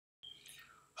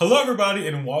Hello, everybody,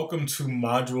 and welcome to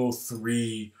Module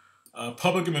 3,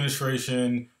 Public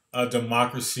Administration,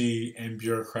 Democracy, and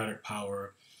Bureaucratic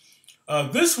Power.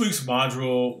 This week's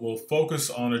module will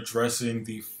focus on addressing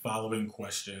the following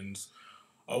questions.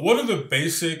 What are the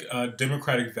basic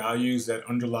democratic values that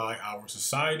underlie our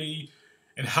society,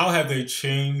 and how have they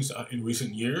changed in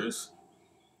recent years?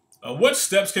 What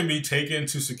steps can be taken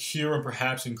to secure and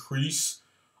perhaps increase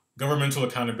governmental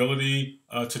accountability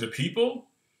to the people?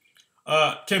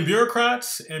 Can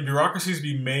bureaucrats and bureaucracies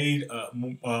be made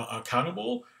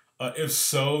accountable? If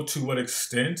so, to what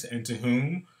extent and to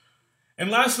whom? And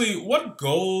lastly, what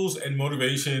goals and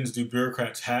motivations do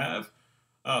bureaucrats have?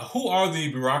 Who are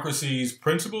the bureaucracy's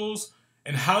principals,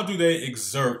 and how do they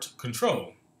exert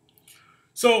control?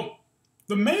 So,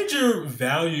 the major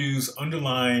values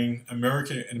underlying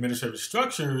American administrative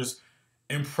structures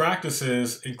and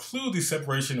practices include the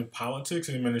separation of politics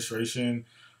and administration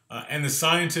and the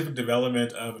scientific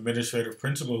development of administrative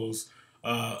principles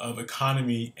of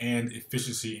economy and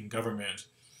efficiency in government.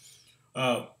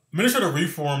 Administrative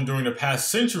reform during the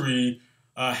past century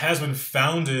has been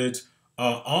founded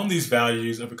on these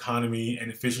values of economy and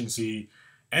efficiency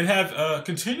and have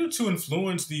continued to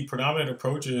influence the predominant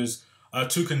approaches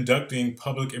to conducting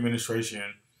public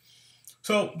administration.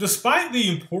 So, despite the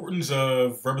importance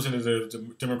of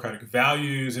representative democratic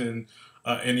values in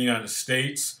the United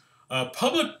States,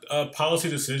 public policy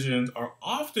decisions are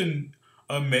often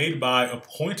made by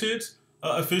appointed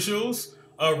officials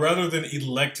rather than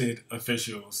elected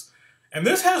officials. And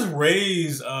this has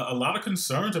raised a lot of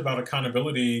concerns about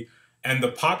accountability and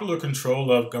the popular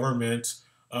control of government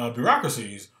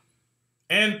bureaucracies.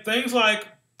 And things like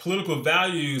political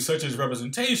values such as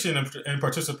representation and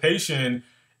participation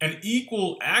and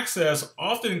equal access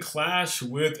often clash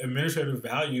with administrative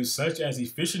values such as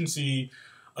efficiency,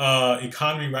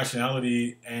 economy,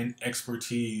 rationality, and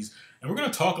expertise. And we're going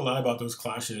to talk a lot about those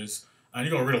clashes. And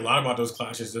you're going to read a lot about those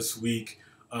clashes this week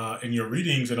in your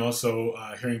readings and also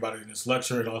hearing about it in this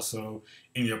lecture and also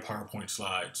in your PowerPoint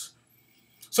slides.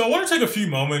 So I want to take a few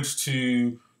moments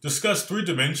to discuss three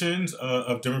dimensions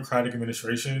of democratic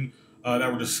administration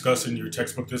that were discussed in your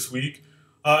textbook this week.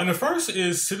 And the first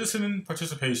is citizen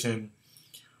participation.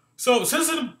 So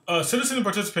citizen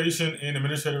participation in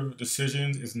administrative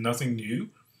decisions is nothing new.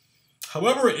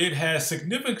 However, it has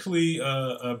significantly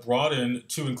broadened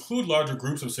to include larger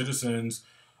groups of citizens,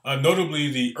 notably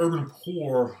the urban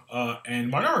poor and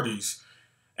minorities.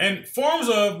 And forms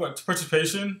of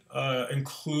participation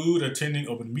include attending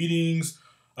open meetings,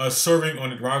 serving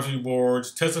on advisory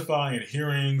boards, testifying at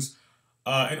hearings,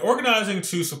 and organizing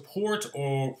to support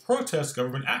or protest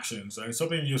government actions. And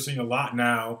something you're seeing a lot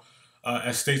now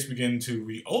as states begin to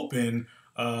reopen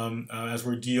as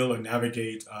we deal and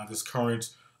navigate this current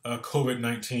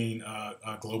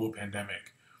COVID-19 global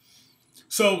pandemic.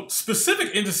 So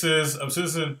specific indices of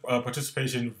citizen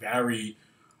participation vary.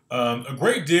 A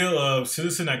great deal of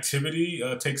citizen activity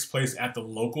takes place at the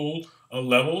local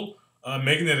level,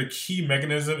 making it a key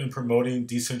mechanism in promoting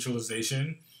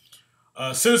decentralization.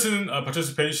 Citizen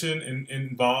participation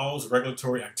involves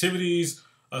regulatory activities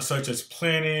such as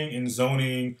planning and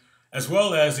zoning, as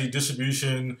well as the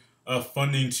distribution of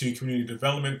funding to community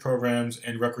development programs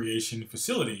and recreation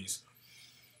facilities.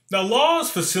 Now,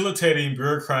 laws facilitating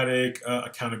bureaucratic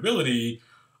accountability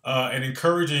and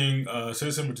encouraging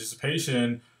citizen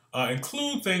participation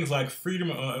include things like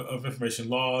freedom of information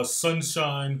laws,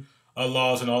 sunshine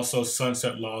laws, and also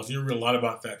sunset laws. You'll read a lot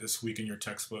about that this week in your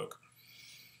textbook.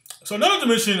 So another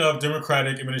dimension of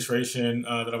democratic administration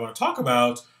that I want to talk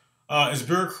about is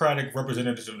bureaucratic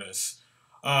representativeness.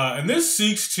 And this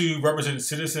seeks to represent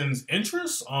citizens'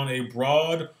 interests on a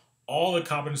broad,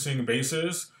 all-encompassing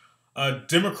basis.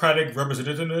 Democratic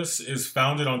representativeness is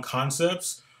founded on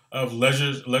concepts of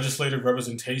legislative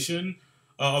representation,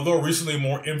 although recently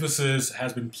more emphasis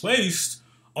has been placed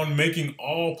on making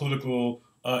all political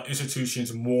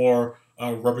institutions more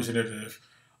representative.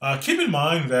 Keep in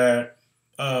mind that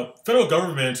federal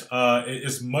government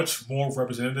is much more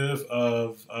representative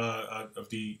of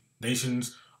the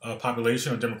nation's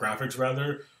population, or demographics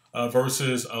rather,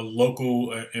 versus a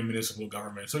local and municipal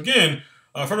government. So again,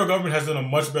 federal government has done a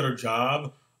much better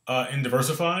job in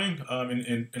diversifying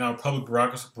in our public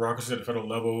bureaucracy at the federal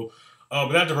level,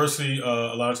 but that diversity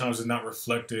a lot of times is not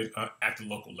reflected at the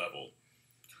local level.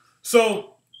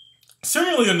 So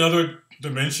similarly, another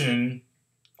dimension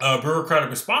of bureaucratic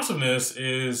responsiveness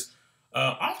is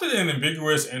often an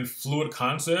ambiguous and fluid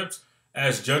concept,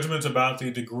 as judgments about the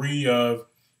degree of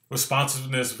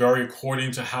responsiveness vary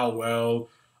according to how well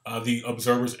the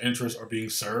observer's interests are being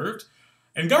served.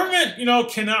 And government,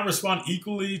 cannot respond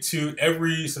equally to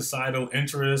every societal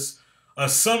interest.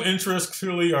 Some interests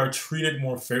clearly are treated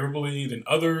more favorably than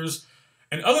others,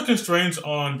 and other constraints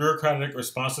on bureaucratic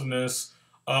responsiveness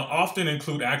often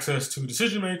include access to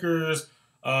decision makers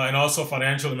and also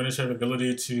financial administrative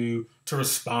ability to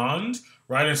respond,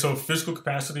 right? And so fiscal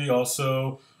capacity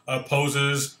also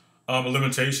poses a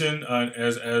limitation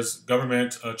as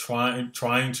government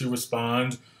trying to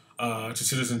respond to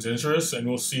citizens' interests, and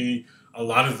we'll see a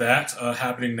lot of that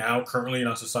happening now currently in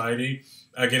our society,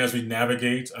 again, as we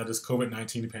navigate this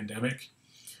COVID-19 pandemic.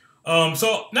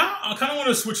 So now I kind of want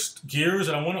to switch gears,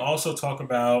 and I want to also talk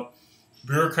about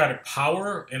bureaucratic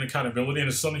power and accountability, and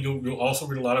it's something you'll also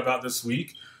read a lot about this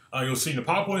week. You'll see in the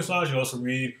PowerPoint slides, you'll also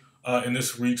read in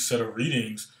this week's set of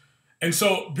readings. And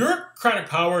so bureaucratic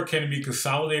power can be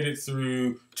consolidated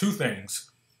through two things: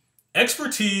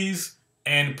 expertise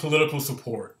and political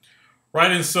support,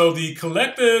 right? And so the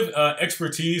collective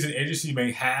expertise an agency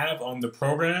may have on the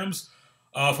programs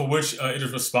for which it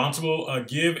is responsible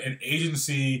give an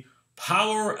agency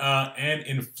power and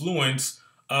influence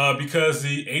because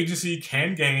the agency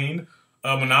can gain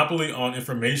a monopoly on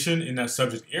information in that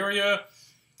subject area,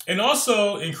 and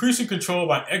also increasing control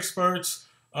by experts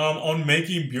on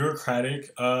making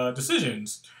bureaucratic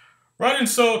decisions, right? And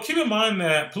so keep in mind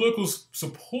that political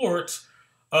support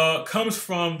comes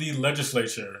from the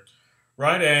legislature,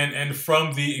 right? And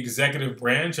from the executive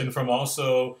branch, and from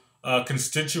also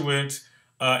constituent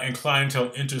and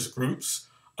clientele interest groups,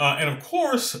 and of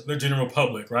course, the general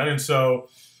public, right? And so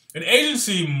an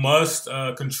agency must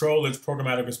control its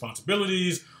programmatic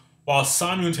responsibilities while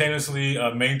simultaneously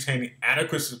maintaining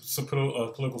adequate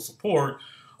political support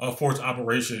for its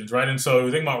operations, right? And so we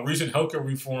think about recent healthcare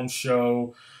reforms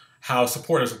show how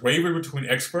support has wavered between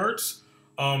experts,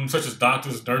 such as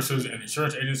doctors, nurses, and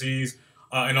insurance agencies,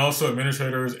 and also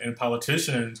administrators and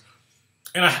politicians.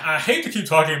 And I hate to keep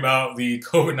talking about the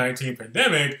COVID-19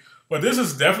 pandemic, but this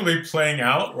is definitely playing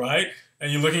out, right?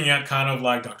 And you're looking at kind of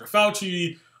like Dr.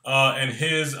 Fauci and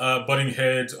his butting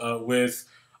heads with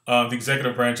the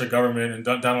executive branch of government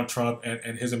and Donald Trump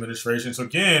and his administration. So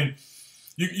again,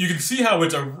 you can see how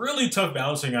it's a really tough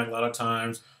balancing act a lot of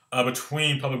times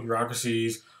between public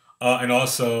bureaucracies and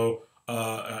also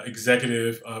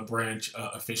executive branch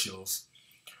officials.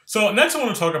 So next I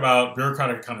want to talk about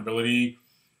bureaucratic accountability.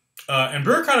 And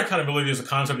bureaucratic accountability is a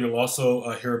concept you'll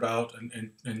also hear about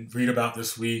and read about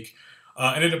this week.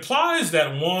 And it implies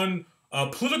that one,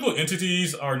 political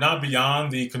entities are not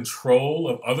beyond the control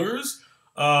of others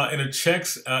in a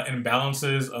checks and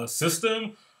balances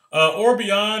system, or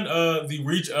beyond the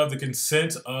reach of the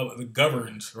consent of the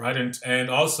governed, right? And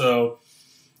also,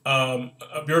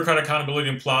 bureaucratic accountability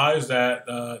implies that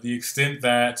the extent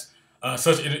that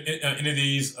such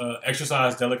entities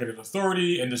exercise delegated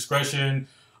authority and discretion,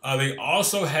 they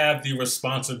also have the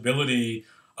responsibility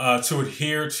to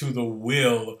adhere to the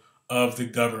will of the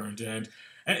governed. And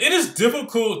it is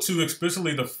difficult to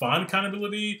explicitly define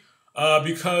accountability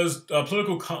because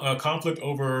political conflict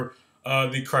over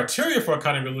the criteria for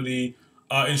accountability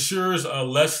ensures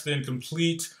less than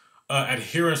complete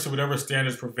adherence to whatever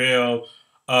standards prevail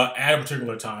at a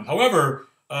particular time. However,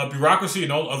 bureaucracy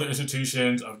and all other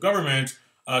institutions of government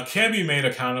can be made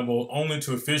accountable only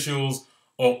to officials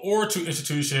or to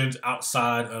institutions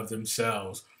outside of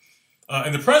themselves.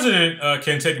 And the president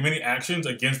can take many actions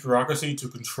against bureaucracy to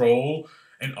control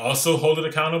and also hold it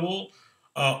accountable.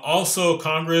 Also,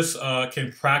 Congress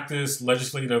can practice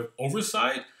legislative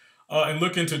oversight and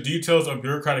look into details of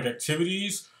bureaucratic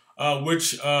activities,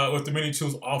 which with the many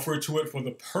tools offered to it for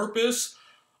the purpose.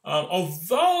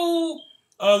 Although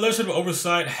legislative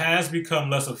oversight has become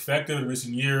less effective in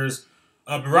recent years,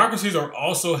 bureaucracies are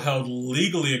also held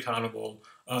legally accountable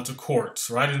to courts,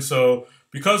 right? And so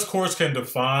because courts can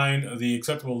define the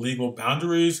acceptable legal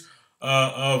boundaries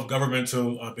of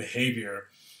governmental behavior.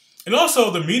 And also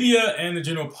the media and the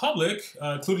general public,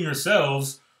 including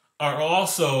yourselves, are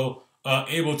also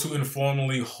able to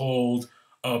informally hold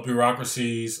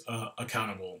bureaucracies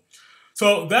accountable.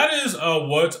 So that is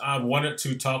what I wanted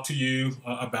to talk to you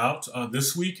about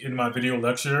this week in my video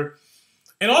lecture.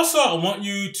 And also I want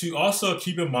you to also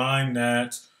keep in mind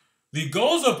that the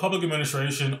goals of public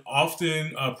administration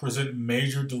often present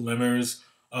major dilemmas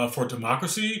for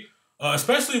democracy,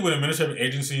 especially when administrative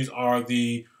agencies are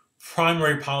the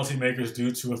primary policymakers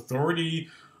due to authority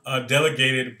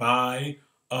delegated by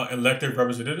elected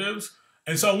representatives.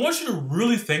 And so I want you to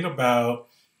really think about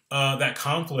that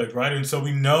conflict, right? And so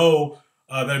we know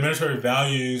that administrative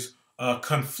values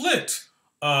conflict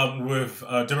with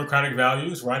democratic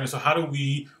values, right? And so how do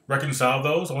we reconcile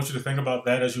those? I want you to think about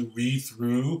that as you read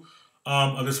through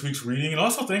this week's reading, and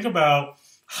also think about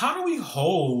how do we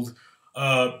hold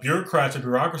bureaucrats and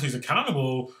bureaucracies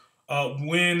accountable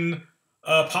when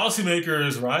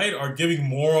policymakers, right, are giving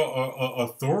more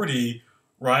authority,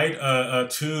 right,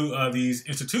 to these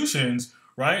institutions,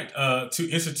 right, to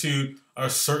institute a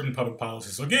certain public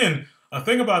policy. So again,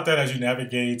 think about that as you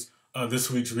navigate this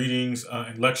week's readings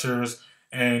and lectures.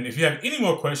 And if you have any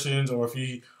more questions or if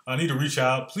you need to reach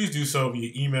out, please do so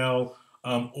via email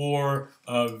or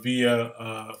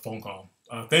via phone call.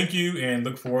 Thank you and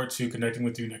look forward to connecting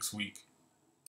with you next week.